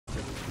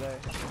today.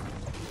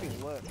 You'd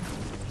be lit.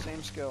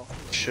 Same skill.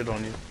 Shit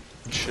on you.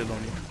 Shit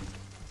on you.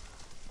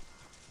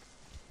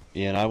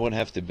 Yeah, and I wouldn't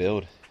have to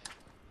build.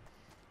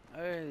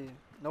 Hey,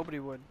 nobody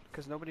would,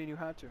 because nobody knew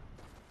how to.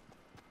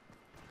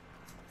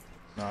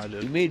 No, I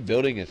did. You made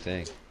building a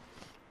thing.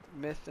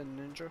 Myth and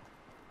Ninja.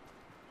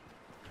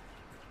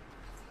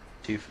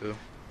 Tifu.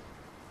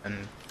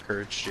 And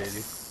Courage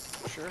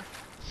JD. Sure.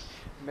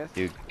 Myth.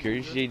 Dude,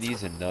 Courage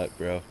JD's a nut,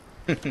 bro.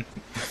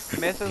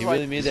 Myth is He like,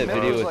 really made that Myth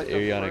video was with like the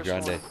Ariana first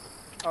Grande. one.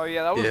 Oh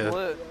yeah, that was Yeah.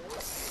 lit.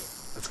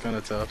 That's kind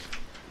of tough.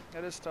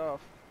 That is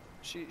tough.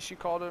 She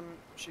called him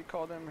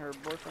her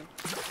boyfriend.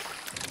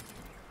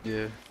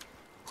 Yeah.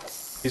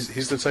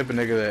 He's the type of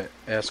nigga that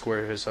asks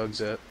where his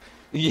hug's at.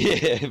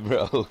 Yeah,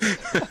 bro. I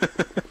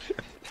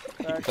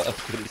Facts.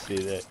 was gonna say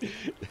that.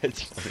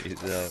 That's funny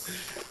as hell.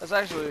 That's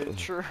actually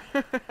true.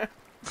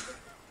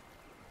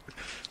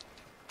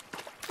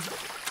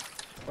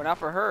 But not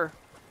for her.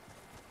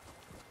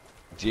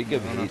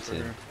 Jacob No, not hates for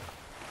him. her.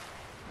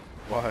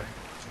 Why?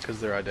 Because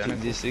they're He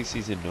identical. just thinks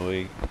he's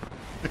annoying.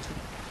 'Cause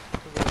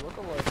they look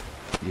alike.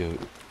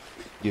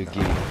 Yo, Gabe.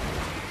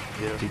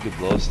 Yeah. Jacob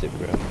lost it,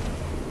 bro.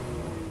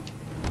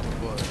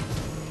 What?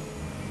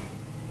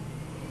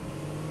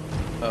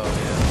 Oh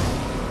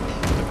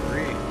yeah.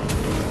 Agree.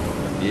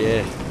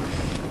 Yeah.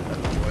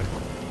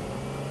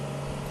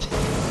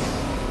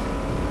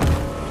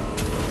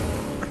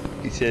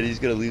 He said he's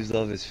gonna lose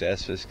all of his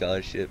FAFSA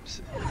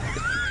scholarships.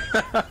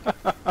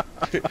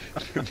 For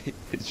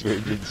his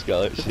Virgin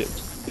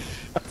scholarships.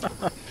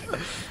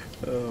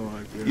 Oh my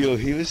goodness. Yo,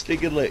 he was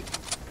thinking like,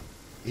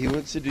 he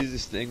wants to do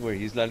this thing where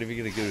he's not even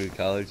gonna go to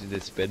college and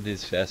just spend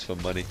his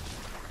FAFSA money.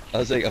 I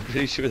was like, I'm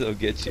pretty sure they'll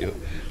get you.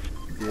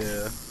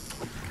 Yeah.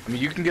 I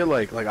mean, you can get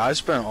like I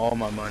spent all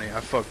my money. I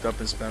fucked up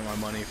and spent my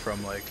money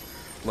from like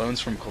loans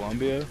from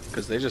Colombia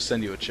because they just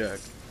send you a check.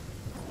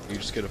 You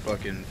just get a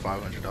fucking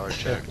 $500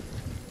 check.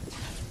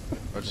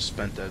 I just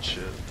spent that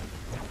shit.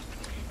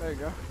 There you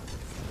go.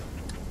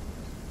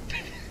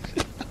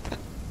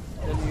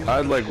 I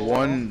had like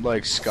one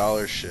like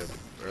scholarship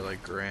or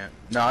like grant.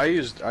 No, I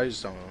used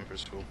some of them for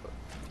school, but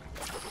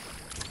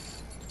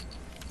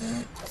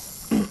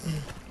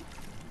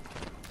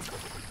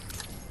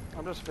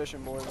I'm just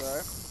fishing, boys.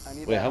 Alright. I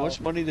need. Wait, that how help. much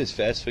money does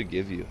FAFSA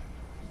give you?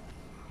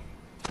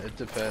 it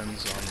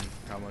depends on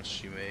how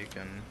much you make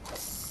and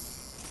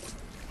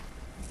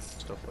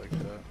stuff like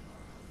that.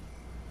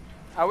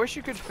 I wish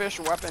you could fish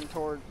weapons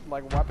towards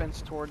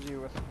you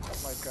with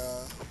like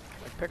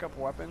pick up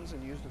weapons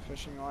and use the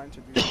fishing line to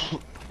do that.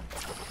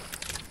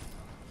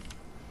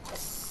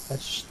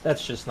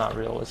 That's just not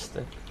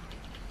realistic.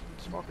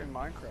 It's fucking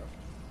Minecraft.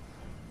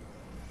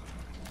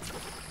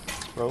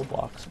 It's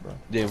Roblox, bro.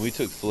 Damn, we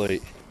took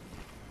flight.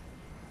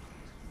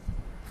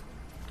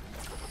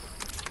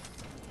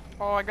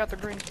 Oh, I got the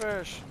green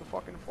fish, the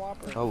fucking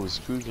flopper. I was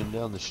cruising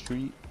down the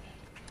street.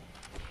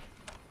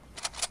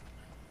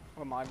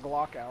 With my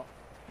Glock out.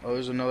 Oh,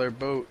 there's another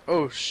boat.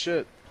 Oh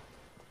shit.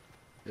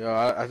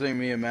 Yeah, I think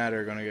me and Matt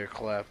are gonna get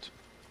clapped.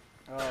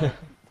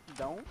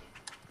 Don't?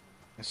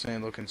 This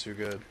ain't looking too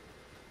good.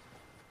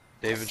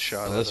 David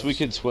shot at Unless us. we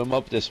can swim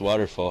up this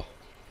waterfall.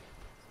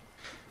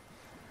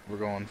 We're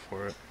going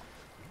for it.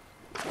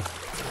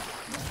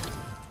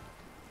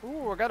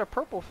 Ooh, I got a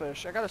purple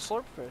fish. I got a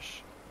slurp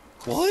fish.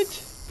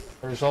 What?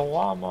 There's a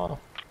llama. Oh,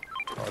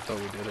 I thought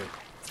we did it.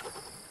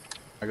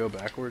 I go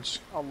backwards.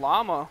 A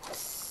llama.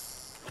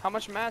 How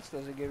much mats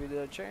does it give you? Did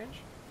it change?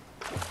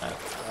 I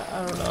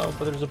don't know,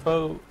 but there's a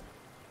boat.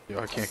 Yo,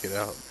 I can't get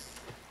out.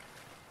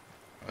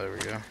 Oh, there we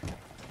go.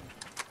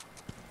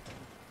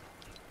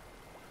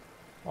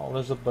 Oh,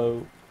 there's a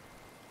boat.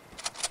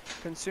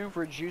 Consume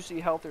for juicy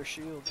health or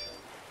shield.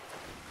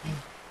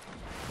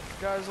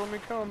 Guys, let me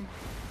come.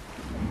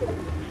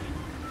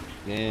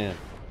 Damn.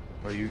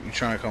 Are you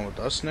trying to come with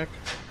us, Nick?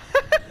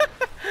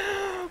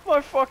 My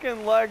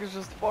fucking leg is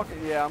just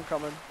fucking. Yeah, I'm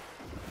coming.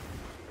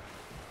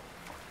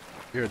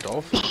 You're a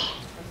dolphin? I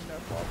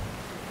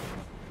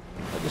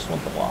just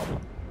want the lava.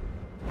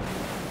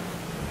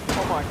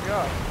 Oh my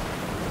god.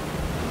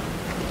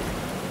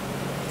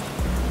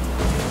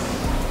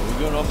 Are we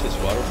going off this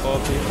waterfall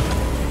up here?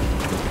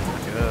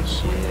 Yes.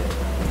 Yeah.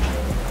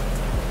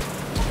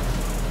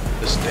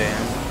 This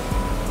dam.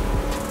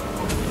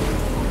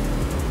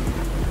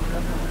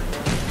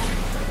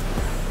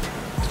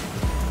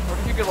 What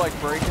if you could like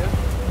break it?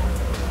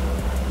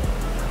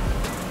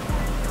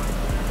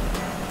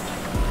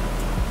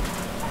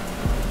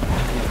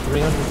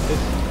 350.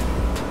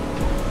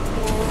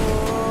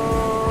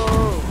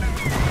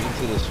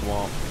 Into the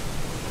swamp.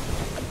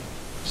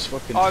 Just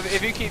fucking. Oh,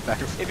 if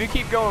you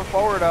keep going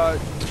forward,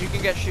 you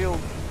can get shield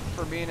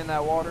for being in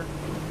that water.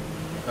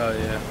 Oh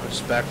yeah, I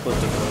just backflipped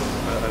the boat.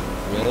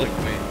 Really?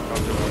 Like me. I'll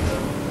do like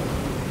that.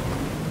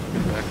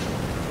 Get back.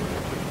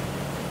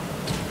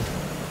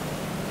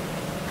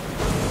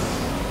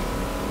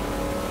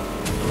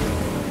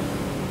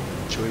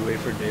 Should we wait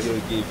for Yo,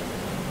 David? Gabe.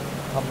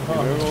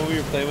 Remember when we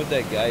were playing with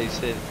that guy? He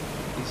said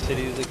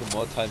he was like a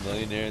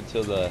multi-millionaire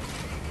until the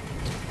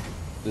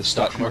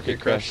stock market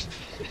crashed.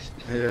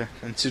 Yeah,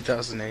 in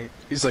 2008.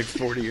 He's like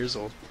 40 years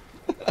old.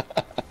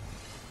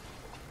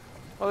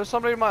 Oh, there's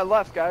somebody to my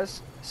left,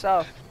 guys.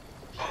 South.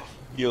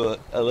 Yo,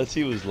 unless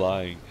he was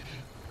lying.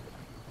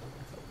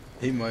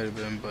 He might have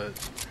been, but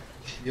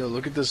yo,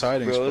 look at this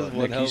hiding Bro, spot.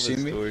 one Nick, hell you of a see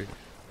me? story.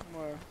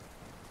 Where?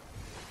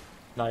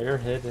 Now you're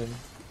hidden.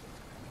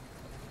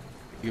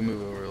 You can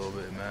move over a little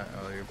bit, Matt.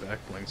 Oh, your back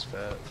blink's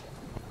fat.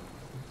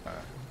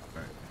 Alright.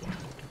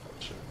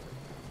 Sure.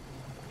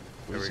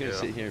 We're There just we gonna go.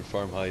 sit here and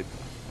farm hype.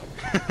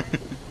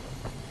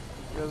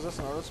 Yo, is this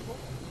noticeable?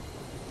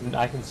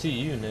 I can see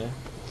you, Nick.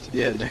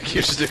 Yeah, Nick,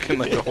 you're sticking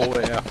like the whole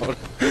way out.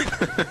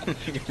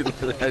 You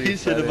literally had your He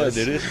said fat about ass.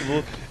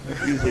 noticeable.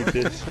 He was like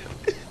this.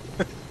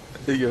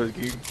 Yo,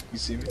 you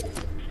see me?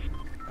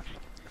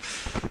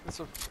 It's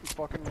a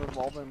fucking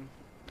revolving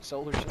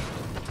solar system.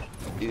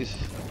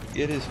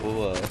 Get his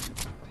whole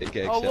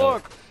pickaxe Oh out.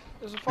 look!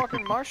 There's a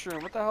fucking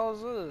mushroom. What the hell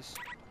is this?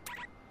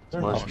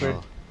 They're not straight.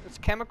 Marshmallow. It's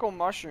chemical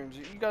mushrooms.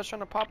 You guys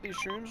trying to pop these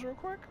shrooms real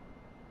quick?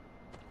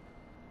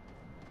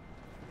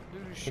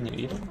 Dude, these Can you shrooms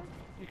eat real 'em? quick?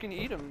 You can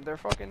eat them. They're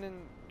fucking in.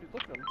 Dude,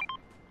 look at them.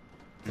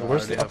 No,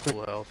 Where's I already the have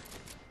full health.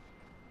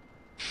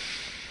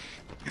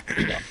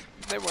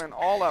 They went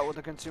all out with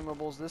the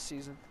consumables this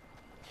season.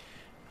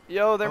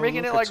 Yo, they're Oh,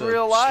 making look, it like it's a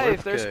real life.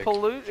 slurp There's keg.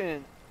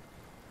 pollutant.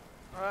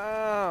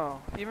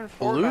 Wow. Even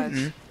Fortnite.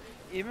 Pollutant?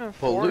 Even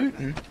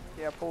Pollutant?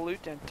 Yeah,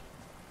 pollutant.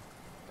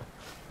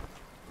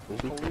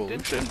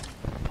 Pollutant?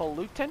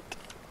 Pollutant?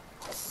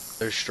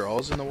 There's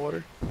straws in the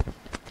water?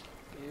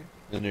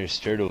 Yeah. And there's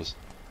turtles.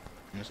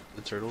 And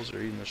the turtles are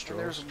eating the And straws.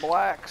 there's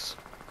blacks.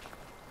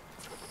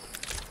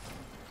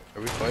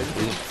 Are we fighting?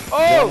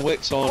 Oh! John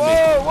Wick's on me.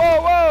 Whoa,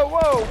 whoa, whoa,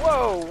 whoa,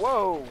 whoa,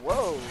 whoa,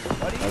 whoa,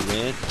 buddy. I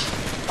ran.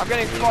 I'm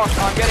getting fucked.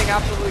 I'm getting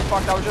absolutely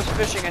fucked. I was just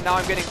fishing and now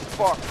I'm getting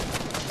fucked.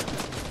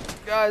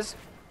 Guys,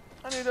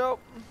 I need help.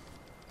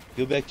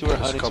 Go back to our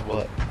There's a hiding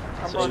couple. spot.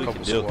 I'm That's all There's a we running. can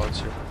couple do. squads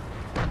here.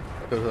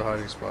 Go to the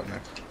hiding spot,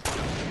 Nick.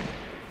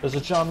 There's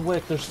a John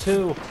Wick. There's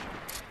two.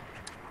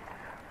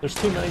 There's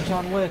too many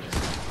John Wicks.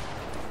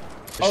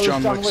 There's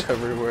John John Wicks Wick.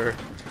 everywhere.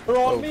 They're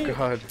on Oh me.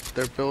 god,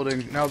 they're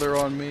building. Now they're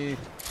on me.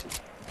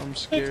 I'm Nick,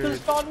 scared.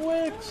 there's John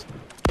Wicks.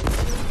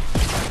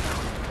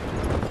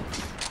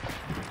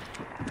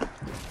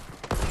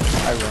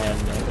 I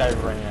ran, Nick. I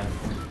ran.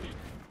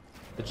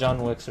 The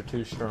John Wicks are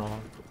too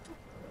strong.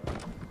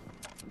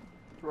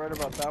 You're right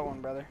about that one,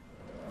 brother.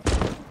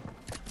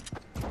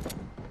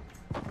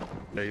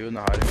 Are you in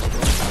the hiding spot?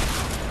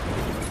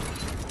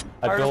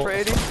 I Fired built. for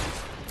 80.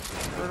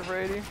 Fired for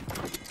 80.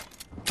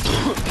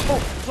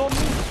 Oh, it's on me.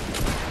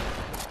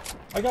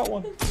 I got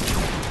one.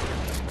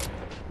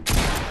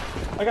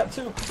 I got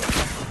two.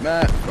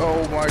 Matt,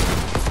 oh my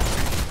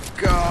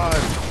god.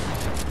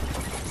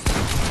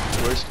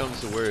 Worst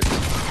comes to worst.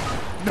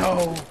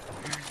 No.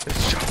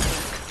 It's John.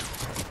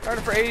 Fired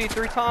for 80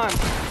 3 times.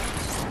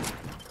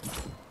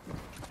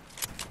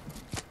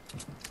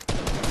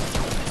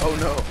 Oh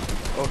no.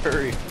 Oh,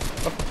 hurry.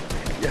 Oh,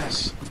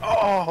 yes.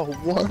 Oh,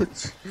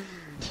 what?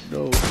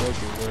 No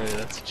fucking way.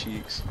 That's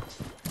cheeks.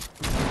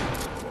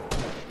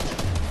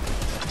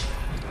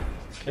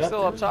 He's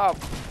still up top.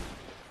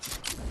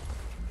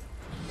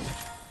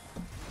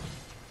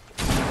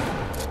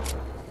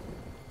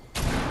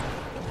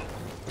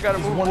 We gotta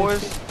He's move, one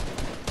boys.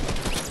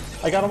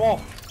 I got them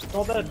all. They're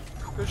all dead.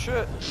 Good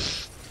shit.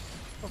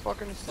 No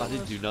fucking I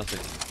didn't do this. nothing.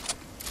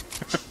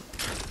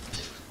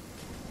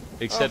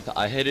 Except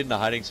I hid in the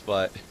hiding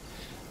spot.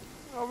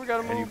 Oh, we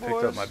gotta And you move, picked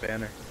boys. up my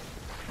banner.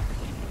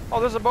 Oh,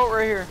 there's a boat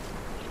right here.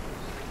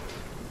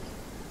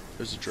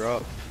 There's a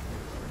drop.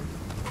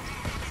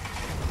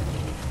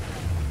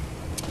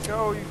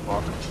 Go, you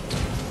fuck.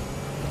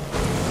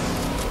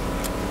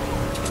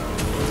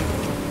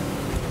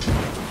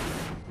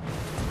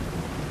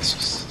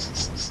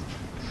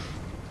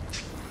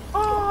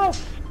 Oh! The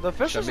Should I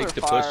fishes make are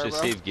the fire, push to bro.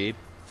 save Gabe?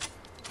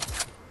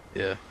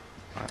 Yeah.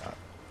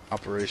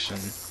 Operation.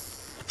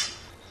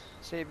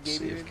 Save Gabe.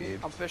 Save Gabe.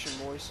 I'm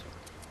fishing, boys.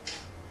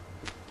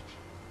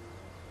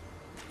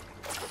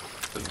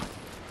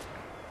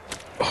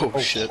 Oh,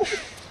 shit.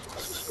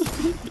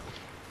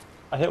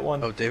 I hit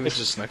one. Oh, David's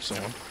just next to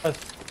one.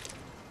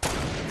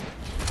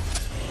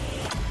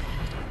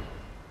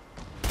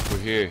 We're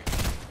here.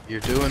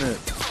 You're doing it.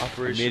 I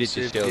Operation made it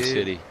to Save Shell Gabe.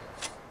 City.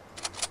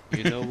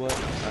 You know what?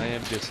 I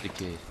am just a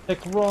kid. Nick,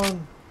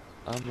 run.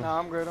 I'm Nah,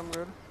 I'm good. I'm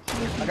good.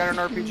 I got an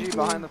RPG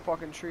behind the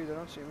fucking tree. They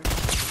don't see me.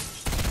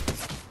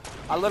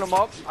 I lit him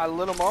up. I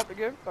lit him up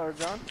again. Or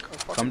John. Or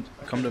fucking-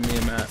 Come to me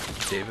and Matt.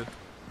 David.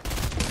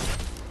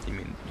 You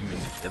mean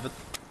David?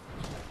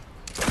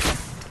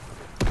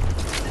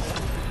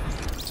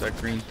 It's that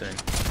green thing.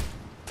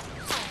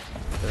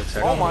 That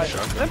attack Oh with my! the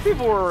shotgun. Them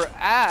people were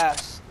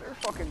ass. They're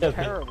fucking Yeah,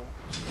 terrible.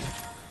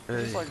 They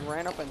Hey, just like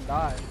ran up and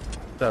died.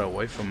 get that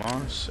away from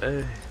us.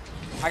 Hey.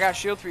 I got a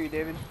shield for you,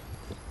 David.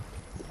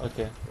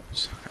 Okay.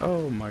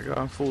 Oh my god,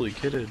 I'm fully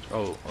kitted.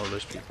 Oh,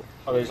 there's people.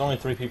 Oh, there's only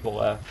 3 people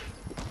left.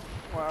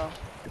 Wow.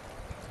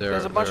 They're,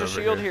 There's a bunch they're of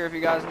over shield here if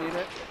you guys need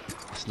it.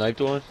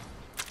 sniped one.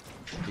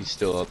 He's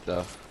still up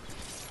though.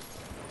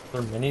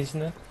 They're minis,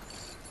 Nick?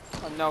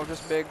 No,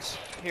 just bigs.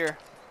 Here.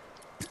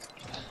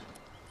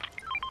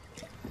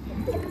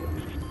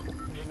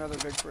 another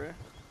big for you.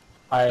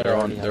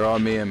 They're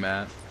on me and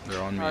Matt.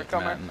 They're on me, Alright,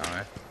 come Matt here.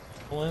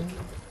 and I.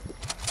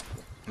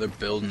 They're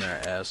building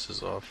their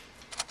asses off.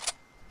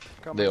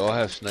 Come They on. all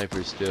have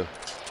snipers too.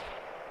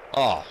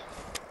 Oh,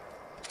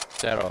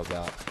 what's that all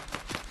about?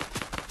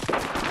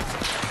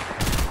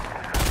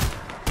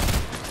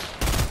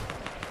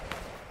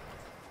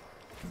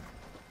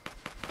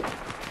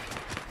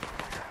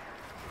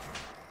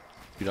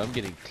 Dude, I'm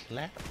getting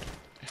clapped.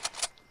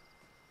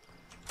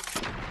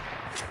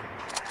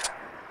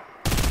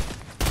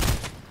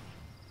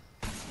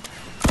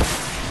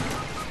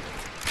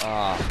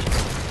 Ah,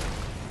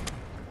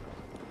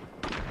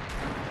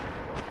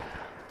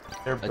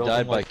 They're I building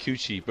died by like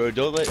Coochie, bro.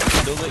 Don't let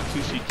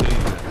Coochie kill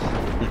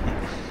you.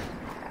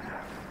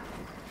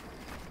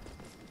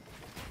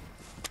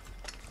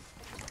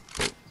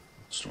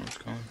 Storm's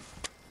coming.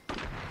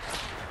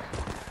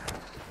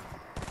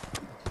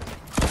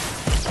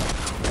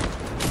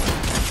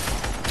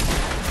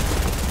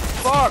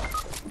 Fuck!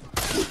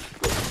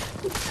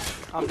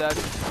 I'm dead.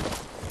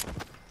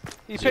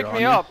 He Is he picked on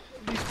me you? up.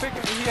 He's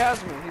picking. He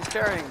has me. He's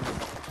carrying me.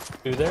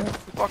 Who there? He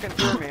fucking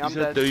threw me. I'm He's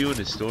gonna dead. throw you in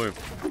a storm.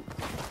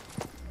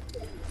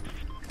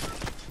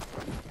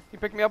 He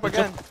picked me up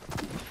again.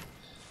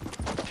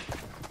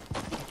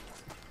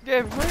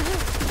 Gabe, where is he?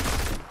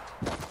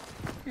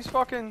 He's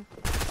fucking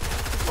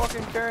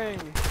carrying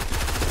me.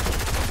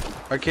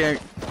 I can't.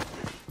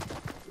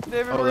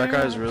 David, Oh, where that are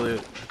guy's you?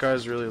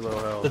 really low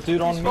The health.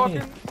 dude on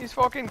me. He's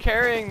fucking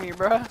carrying me,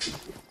 bruh.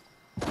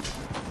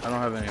 I don't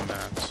have any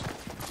mats.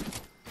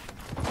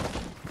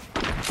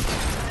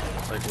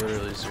 Like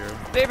literally zero.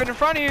 David, in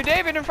front of you.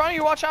 David, in front of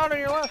you. Watch out on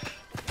your left.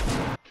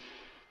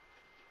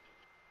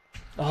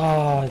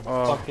 Oh,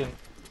 Oh. fucking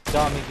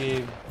got me,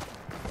 Gabe.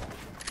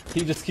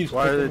 He just keeps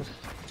Why are picking.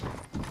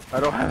 they? I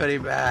don't have any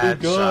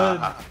mats. You're good.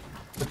 Ah.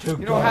 But you're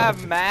You don't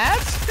have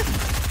mats?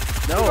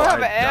 No, You don't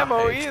have I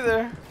ammo died.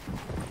 either.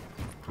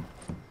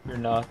 You're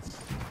nuts.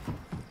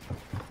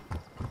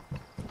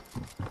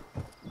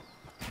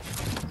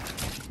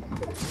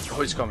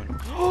 Oh, he's coming.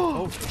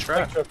 Oh,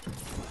 trap.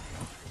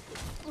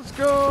 Let's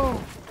go.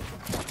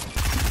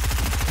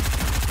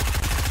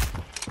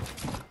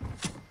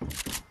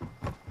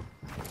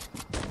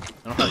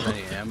 I don't have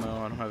any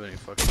ammo. I don't have any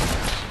fucking.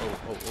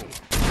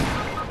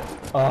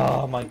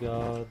 Oh. Oh my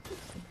god.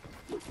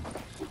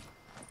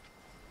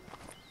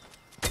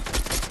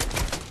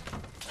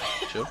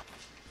 Chill.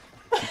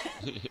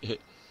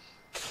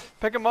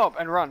 Pick him up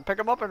and run. Pick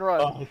him up and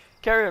run. Oh.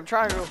 Carry him.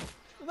 Triangle.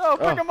 No,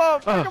 pick him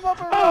up. Pick him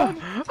up and run.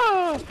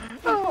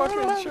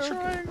 Fucking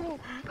triangle.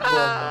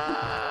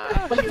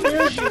 Like,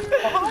 where's he?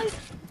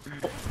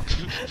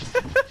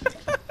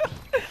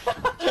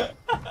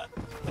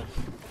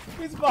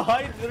 He's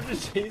behind. They're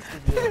just chasing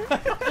you.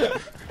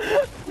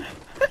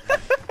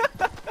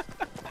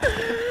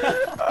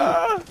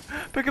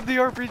 Pick up the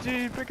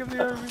RPG. Pick up the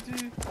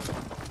RPG.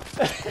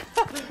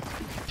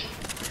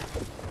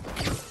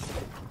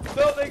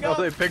 No, they Oh, got.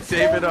 they picked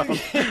David up.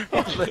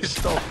 Oh, they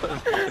stole him.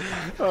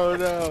 Oh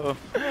no.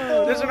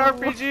 There's an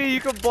RPG.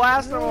 You can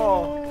blast them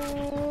all.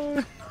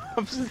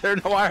 I'm there.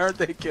 Why aren't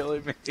they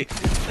killing me?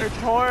 They're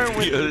torn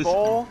with the Yes.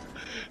 bowl.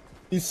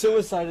 He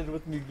suicided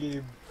with me,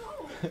 Gabe.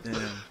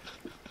 Damn.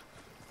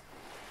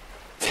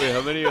 Wait,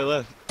 how many are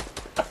left?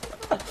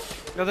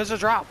 No, there's a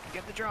drop.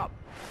 Get the drop.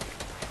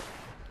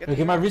 Look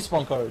at my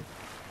respawn card.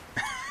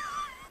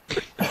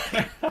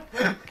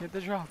 Get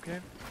the drop,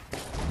 Gabe.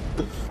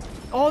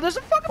 Oh, there's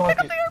a fucking pick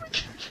up the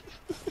RPG.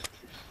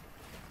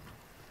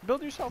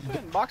 Build yourself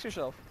in. Box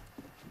yourself.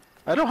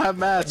 I don't have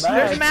mats.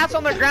 There's mats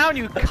on the ground,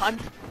 you cunt.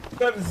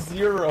 Got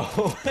 0.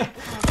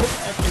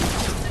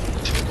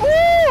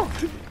 Woo!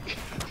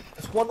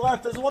 There's one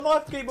left. There's one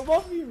left, Gabe,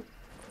 above you.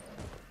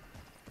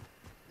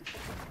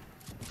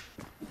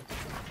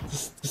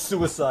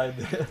 Suicide.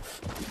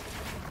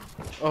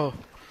 Oh.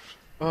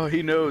 Oh,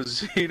 he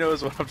knows. He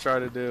knows what I'm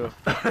trying to do.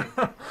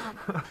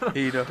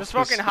 He knows. Just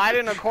fucking hide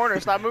in a corner.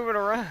 Stop moving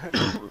around.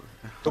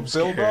 To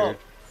build up.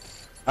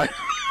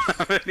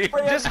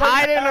 Just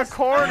hide in a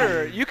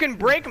corner. You can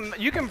break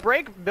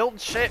build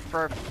shit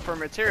for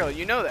material.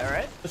 You know that,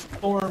 right? The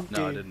storm.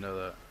 No, I Gabe. didn't know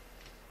that.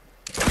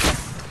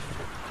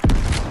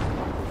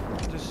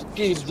 Just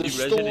Gabe, Did the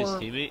he res in his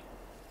storm. teammate?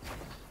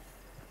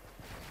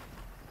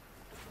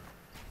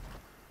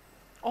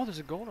 Oh, there's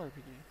a gold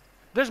RPG.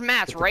 There's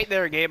mats right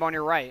there, Gabe, on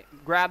your right.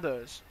 Grab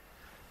those.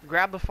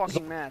 Grab the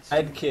fucking mats.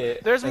 Head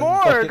kit. There's and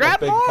more. fucking a Grab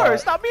big more. pot.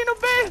 Stop being a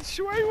bitch.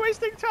 Why are you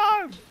wasting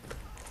time?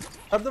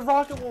 Have the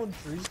rocket launcher.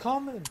 He's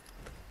coming.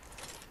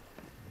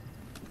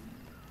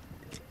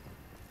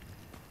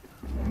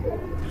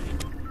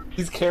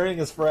 He's carrying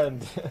his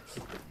friend.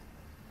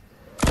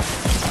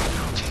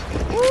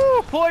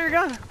 Woo! Pull out your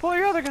gun. Pull out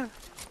your other gun.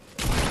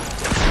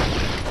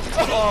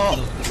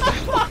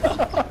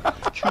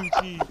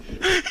 Coochie.